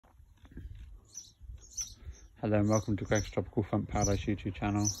Hello and welcome to Greg's Tropical Front Paradise YouTube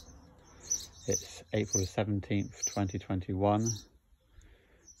channel. It's April the 17th, 2021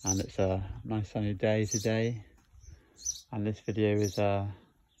 and it's a nice sunny day today, and this video is a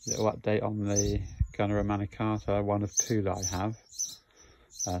little update on the Gunnera Manicata, one of two that I have.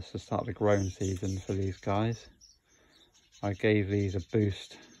 So start the growing season for these guys. I gave these a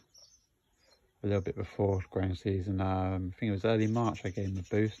boost a little bit before growing season. I think it was early March I gave them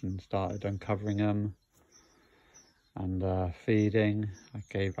a boost and started uncovering them and feeding.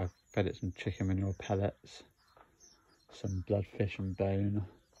 I fed it some chicken manure pellets, some bloodfish and bone,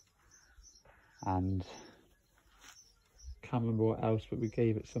 and can't remember what else, but we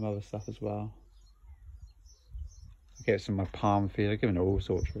gave it some other stuff as well. I gave it some of my palm feed. I've given it all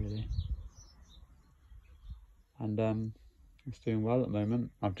sorts really, and it's doing well at the moment.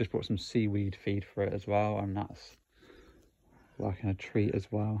 I've just bought some seaweed feed for it as well, and that's working a treat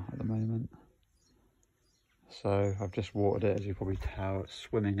as well at the moment. So I've just watered it, as you probably tell. It's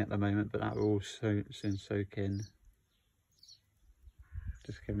swimming at the moment, but that will soon soak in.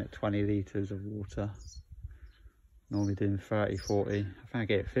 Just giving it 20 litres of water. Normally doing 30, 40. I think I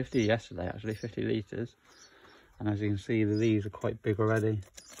gave it 50 yesterday, actually, 50 litres. And as you can see, the leaves are quite big already.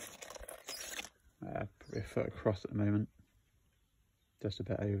 Probably a foot across at the moment. Just a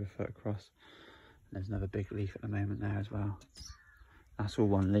bit over a foot across. And there's another big leaf at the moment there as well. That's all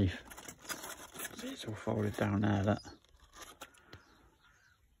one leaf. See, it's all folded down there, look.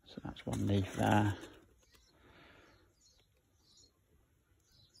 So that's one leaf there.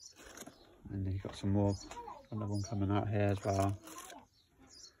 And then you've got some more, another one coming out here as well.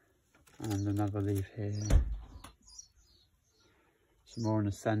 And another leaf here. Some more in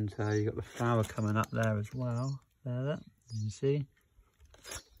the centre. You've got the flower coming up there as well. There, look, you can see.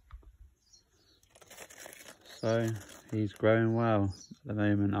 So he's growing well at the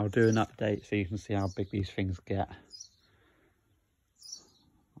moment. I'll do an update so you can see how big these things get.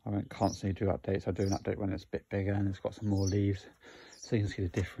 I won't constantly do updates. I'll do an update when it's a bit bigger and it's got some more leaves, so you can see the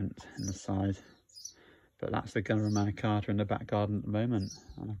difference in the size. But that's the Gunnera Manicata in the back garden at the moment,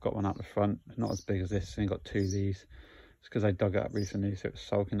 and I've got one out the front. It's not as big as this. It's only got 2 leaves. It's because I dug it up recently, so it's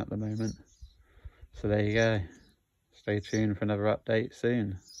sulking at the moment. So there you go. Stay tuned for another update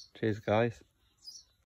soon. Cheers, guys.